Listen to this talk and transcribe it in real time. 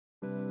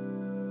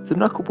The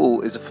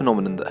knuckleball is a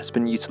phenomenon that has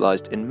been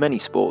utilised in many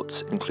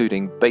sports,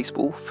 including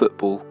baseball,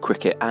 football,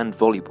 cricket and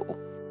volleyball.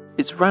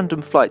 Its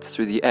random flight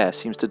through the air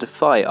seems to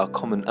defy our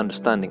common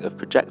understanding of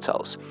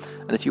projectiles,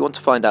 and if you want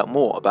to find out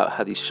more about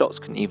how these shots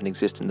can even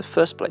exist in the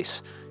first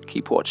place,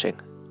 keep watching.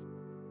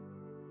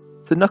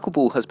 The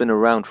knuckleball has been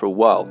around for a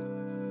while,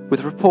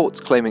 with reports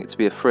claiming it to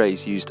be a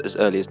phrase used as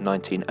early as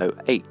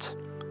 1908.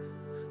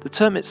 The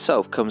term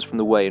itself comes from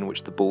the way in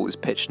which the ball is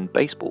pitched in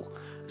baseball,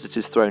 as it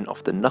is thrown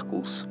off the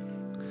knuckles.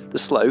 The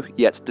slow,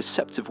 yet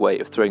deceptive way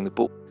of throwing the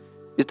ball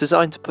is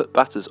designed to put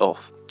batters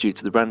off due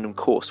to the random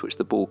course which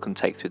the ball can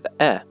take through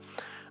the air,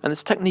 and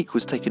this technique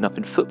was taken up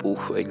in football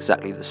for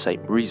exactly the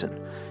same reason.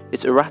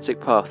 Its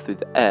erratic path through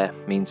the air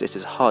means it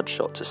is a hard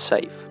shot to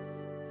save.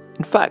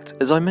 In fact,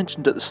 as I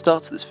mentioned at the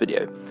start of this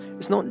video,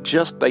 it's not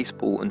just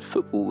baseball and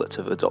football that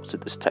have adopted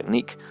this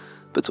technique,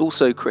 but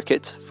also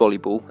cricket,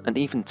 volleyball and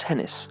even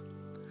tennis.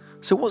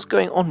 So what's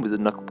going on with the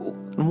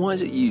knuckleball, and why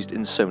is it used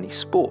in so many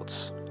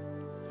sports?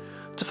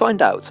 To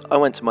find out, I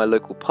went to my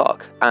local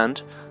park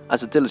and,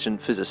 as a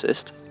diligent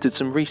physicist, did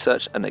some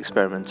research and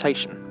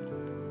experimentation.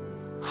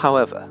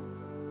 However,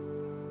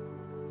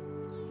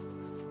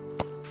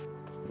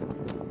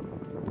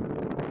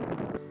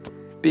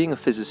 being a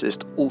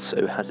physicist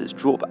also has its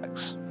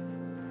drawbacks.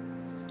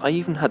 I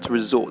even had to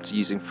resort to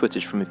using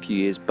footage from a few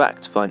years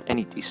back to find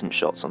any decent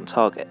shots on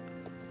target.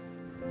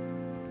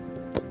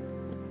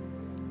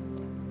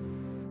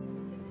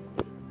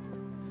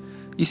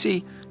 You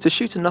see, to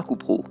shoot a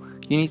knuckleball,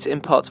 you need to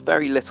impart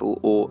very little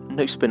or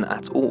no spin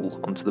at all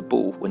onto the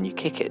ball when you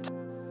kick it.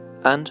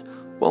 And,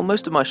 while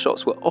most of my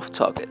shots were off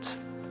target,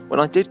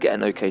 when I did get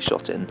an okay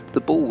shot in, the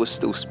ball was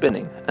still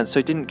spinning and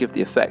so didn't give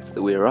the effect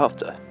that we were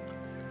after.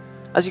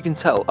 As you can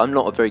tell, I'm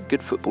not a very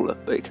good footballer,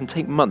 but it can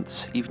take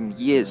months, even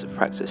years of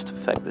practice to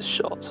perfect this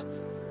shot.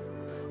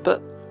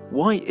 But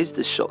why is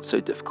this shot so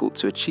difficult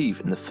to achieve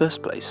in the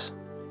first place?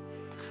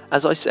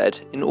 As I said,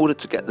 in order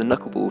to get the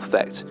knuckleball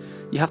effect,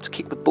 you have to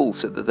kick the ball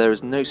so that there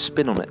is no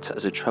spin on it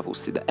as it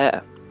travels through the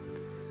air.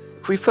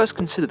 If we first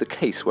consider the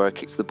case where I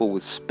kicked the ball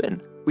with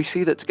spin, we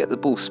see that to get the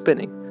ball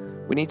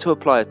spinning, we need to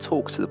apply a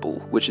torque to the ball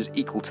which is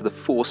equal to the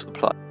force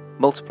applied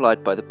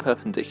multiplied by the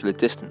perpendicular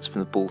distance from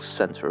the ball's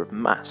centre of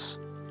mass.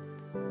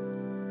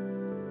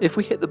 If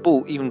we hit the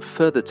ball even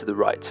further to the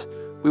right,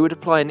 we would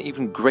apply an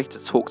even greater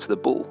torque to the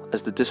ball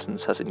as the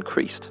distance has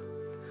increased.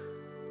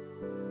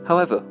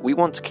 However, we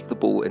want to kick the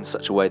ball in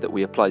such a way that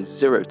we apply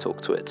zero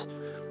torque to it,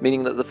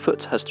 meaning that the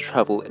foot has to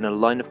travel in a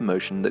line of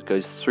motion that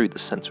goes through the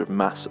centre of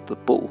mass of the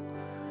ball.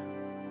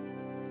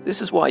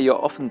 This is why you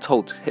are often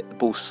told to hit the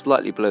ball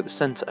slightly below the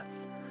centre,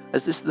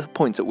 as this is the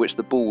point at which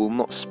the ball will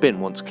not spin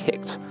once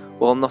kicked,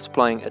 while not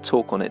applying a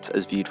torque on it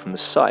as viewed from the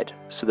side,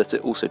 so that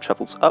it also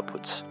travels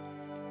upwards.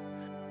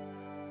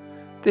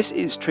 This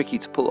is tricky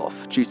to pull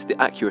off due to the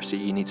accuracy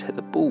you need to hit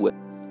the ball with,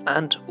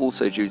 and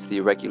also due to the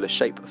irregular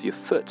shape of your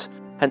foot,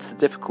 hence the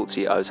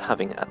difficulty I was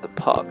having at the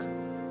park.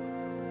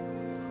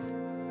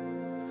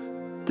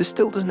 This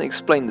still doesn't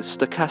explain the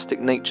stochastic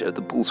nature of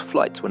the ball's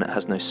flight when it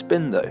has no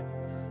spin though,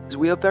 as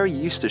we are very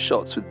used to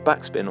shots with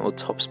backspin or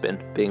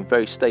topspin being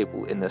very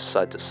stable in their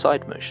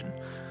side-to-side motion,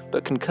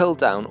 but can curl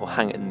down or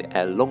hang in the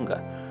air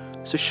longer,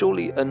 so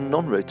surely a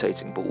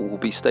non-rotating ball will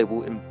be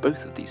stable in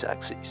both of these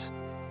axes.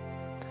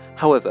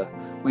 However,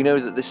 we know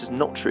that this is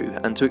not true,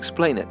 and to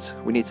explain it,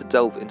 we need to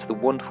delve into the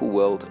wonderful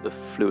world of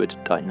fluid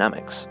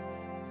dynamics.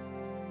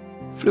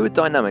 Fluid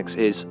dynamics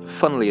is,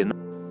 funnily enough,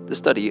 the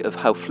study of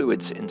how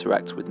fluids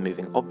interact with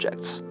moving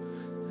objects.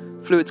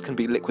 Fluids can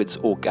be liquids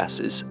or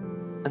gases,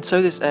 and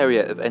so this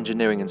area of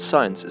engineering and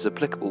science is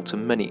applicable to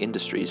many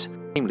industries,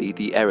 namely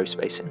the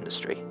aerospace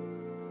industry.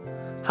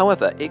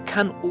 However, it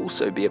can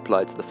also be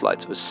applied to the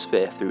flight of a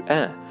sphere through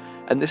air,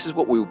 and this is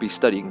what we will be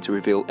studying to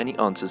reveal any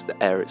answers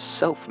the air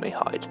itself may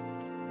hide.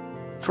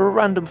 For a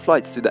random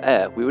flight through the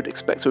air, we would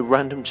expect a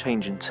random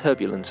change in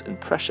turbulence and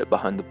pressure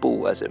behind the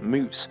ball as it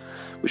moves,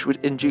 which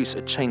would induce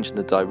a change in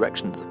the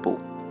direction of the ball.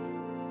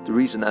 The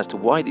reason as to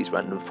why these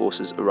random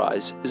forces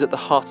arise is at the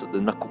heart of the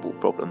knuckleball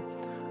problem,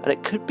 and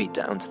it could be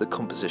down to the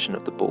composition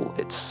of the ball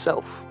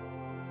itself.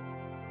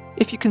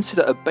 If you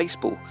consider a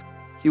baseball,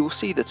 you will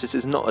see that it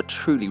is not a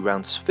truly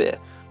round sphere,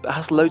 but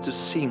has loads of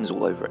seams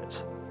all over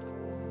it.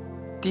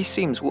 These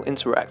seams will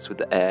interact with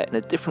the air in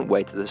a different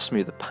way to the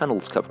smoother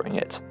panels covering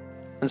it,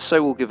 and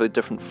so will give a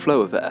different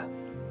flow of air.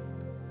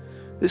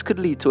 This could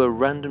lead to a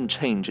random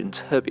change in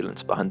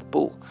turbulence behind the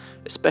ball,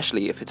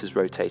 especially if it is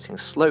rotating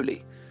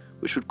slowly,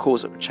 which would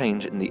cause a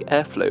change in the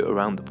airflow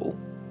around the ball.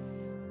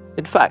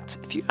 In fact,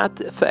 if you add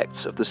the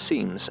effects of the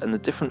seams and the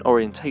different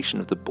orientation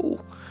of the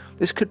ball,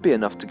 this could be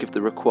enough to give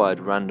the required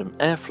random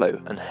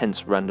airflow and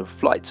hence random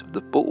flight of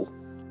the ball.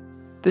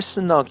 This is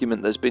an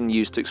argument that has been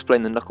used to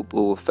explain the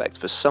knuckleball effect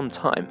for some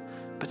time,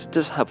 but it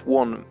does have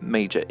one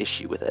major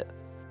issue with it.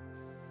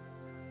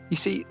 You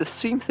see, the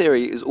seam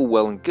theory is all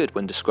well and good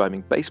when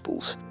describing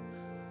baseballs,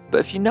 but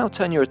if you now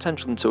turn your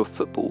attention to a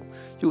football,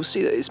 you will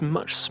see that it's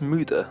much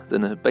smoother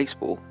than a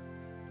baseball.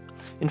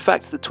 In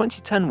fact, the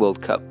 2010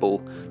 World Cup ball,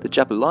 the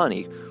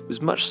Jabalani,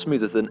 was much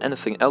smoother than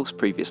anything else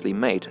previously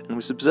made and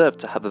was observed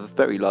to have a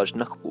very large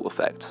knuckleball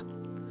effect.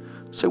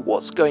 So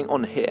what's going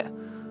on here?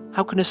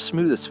 How can a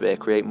smoother sphere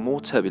create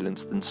more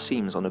turbulence than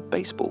seams on a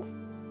baseball?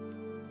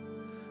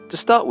 To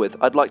start with,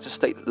 I'd like to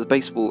state that the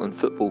baseball and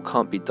football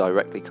can't be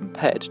directly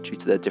compared due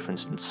to their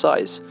difference in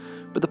size,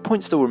 but the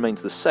point still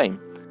remains the same.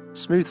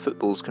 Smooth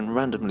footballs can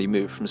randomly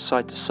move from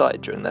side to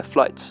side during their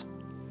flight.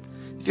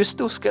 If you're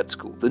still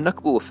skeptical, the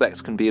knuckleball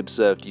effect can be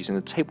observed using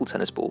a table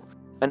tennis ball,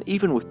 and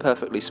even with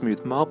perfectly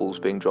smooth marbles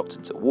being dropped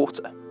into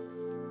water.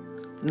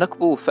 The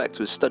knuckleball effect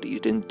was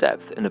studied in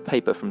depth in a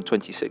paper from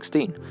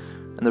 2016,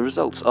 and the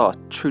results are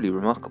truly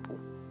remarkable.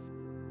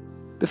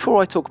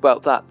 Before I talk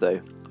about that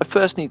though, I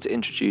first need to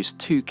introduce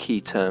two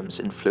key terms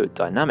in fluid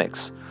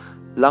dynamics: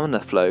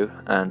 laminar flow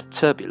and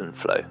turbulent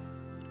flow.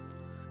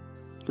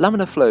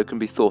 Laminar flow can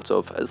be thought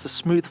of as the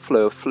smooth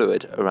flow of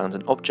fluid around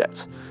an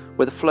object,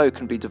 where the flow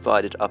can be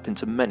divided up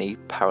into many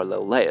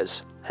parallel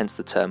layers, hence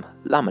the term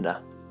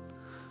laminar.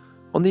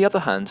 On the other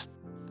hand,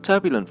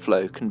 turbulent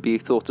flow can be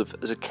thought of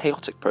as a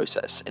chaotic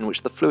process in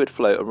which the fluid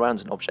flow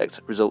around an object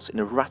results in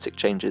erratic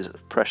changes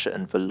of pressure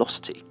and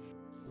velocity.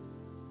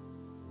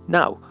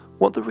 Now,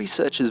 what the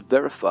researchers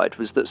verified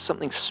was that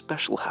something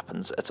special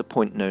happens at a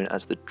point known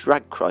as the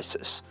drag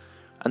crisis,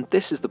 and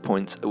this is the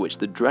point at which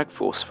the drag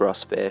force for our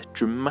sphere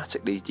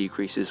dramatically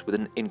decreases with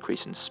an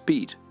increase in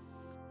speed.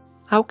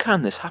 How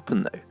can this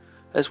happen though,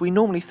 as we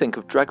normally think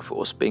of drag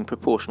force being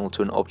proportional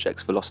to an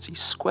object's velocity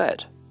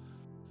squared?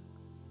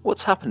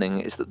 What's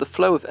happening is that the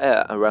flow of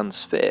air around the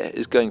sphere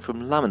is going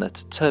from laminar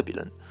to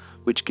turbulent,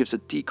 which gives a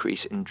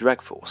decrease in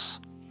drag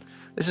force.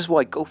 This is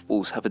why golf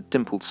balls have a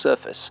dimpled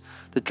surface.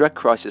 The drag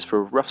crisis for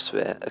a rough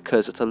sphere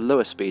occurs at a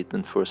lower speed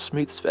than for a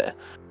smooth sphere,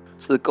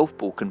 so the golf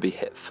ball can be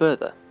hit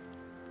further.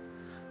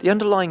 The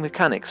underlying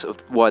mechanics of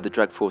why the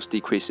drag force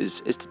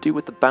decreases is to do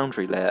with the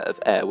boundary layer of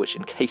air which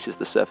encases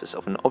the surface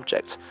of an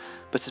object,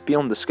 but is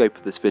beyond the scope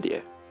of this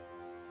video.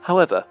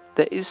 However,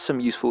 there is some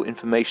useful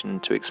information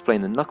to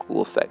explain the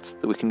knuckleball effects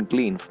that we can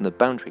glean from the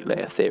boundary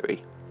layer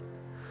theory.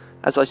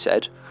 As I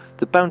said,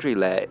 the boundary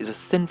layer is a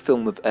thin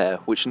film of air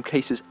which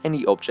encases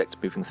any object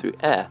moving through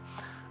air,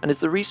 and is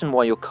the reason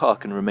why your car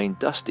can remain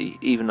dusty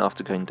even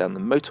after going down the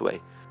motorway.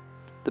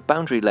 The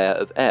boundary layer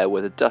of air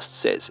where the dust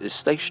sits is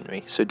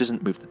stationary, so it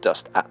doesn't move the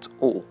dust at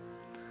all.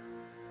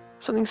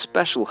 Something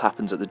special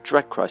happens at the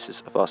drag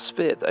crisis of our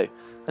sphere though,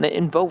 and it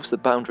involves the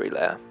boundary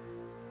layer.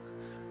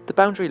 The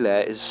boundary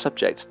layer is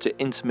subject to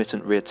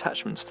intermittent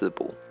reattachments to the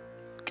ball,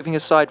 giving a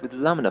side with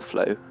laminar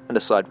flow and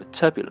a side with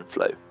turbulent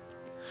flow.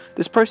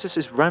 This process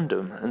is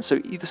random, and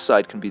so either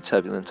side can be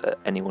turbulent at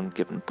any one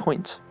given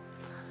point.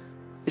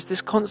 It's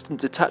this constant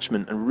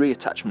detachment and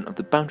reattachment of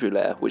the boundary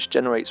layer which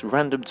generates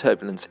random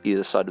turbulence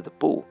either side of the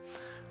ball,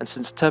 and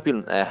since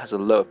turbulent air has a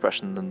lower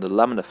pressure than the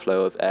laminar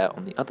flow of air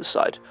on the other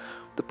side,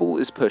 the ball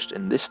is pushed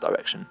in this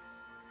direction.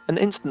 An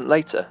instant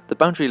later, the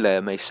boundary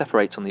layer may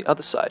separate on the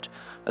other side,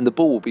 and the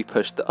ball will be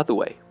pushed the other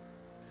way.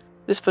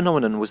 This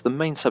phenomenon was the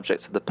main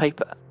subject of the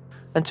paper,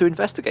 and to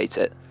investigate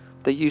it,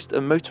 they used a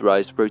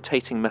motorised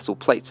rotating metal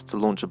plate to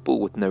launch a ball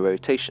with no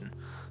rotation,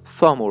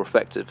 far more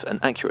effective and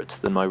accurate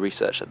than my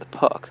research at the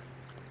park.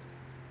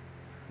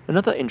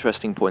 Another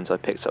interesting point I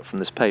picked up from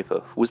this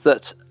paper was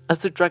that, as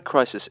the drag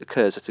crisis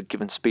occurs at a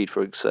given speed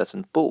for a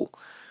certain ball,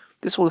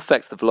 this will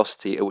affect the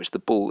velocity at which the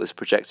ball is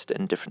projected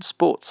in different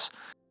sports,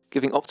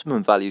 giving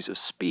optimum values of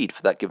speed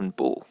for that given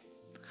ball.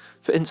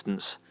 For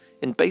instance,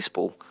 in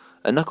baseball,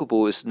 a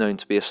knuckleball is known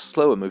to be a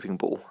slower moving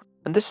ball,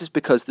 and this is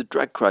because the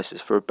drag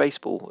crisis for a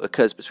baseball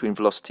occurs between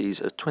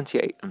velocities of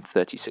 28 and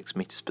 36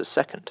 meters per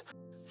second,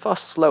 far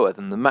slower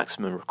than the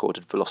maximum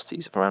recorded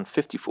velocities of around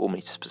 54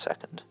 meters per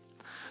second.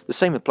 The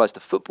same applies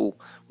to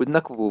football, with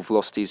knuckleball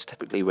velocities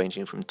typically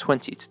ranging from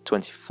 20 to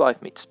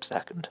 25 meters per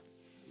second.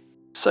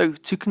 So,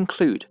 to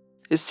conclude,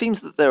 it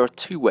seems that there are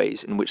two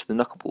ways in which the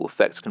knuckleball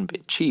effect can be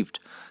achieved,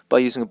 by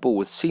using a ball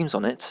with seams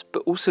on it,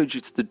 but also due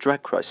to the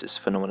drag crisis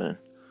phenomenon.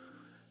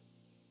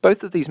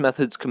 Both of these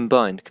methods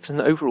combined gives an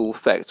overall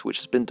effect which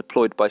has been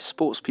deployed by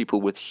sports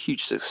people with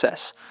huge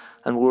success,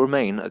 and will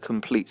remain a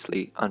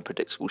completely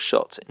unpredictable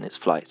shot in its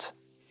flight.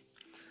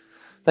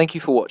 Thank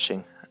you for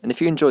watching, and if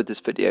you enjoyed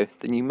this video,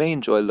 then you may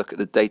enjoy a look at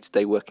the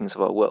day-to-day workings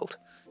of our world.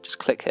 Just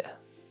click here.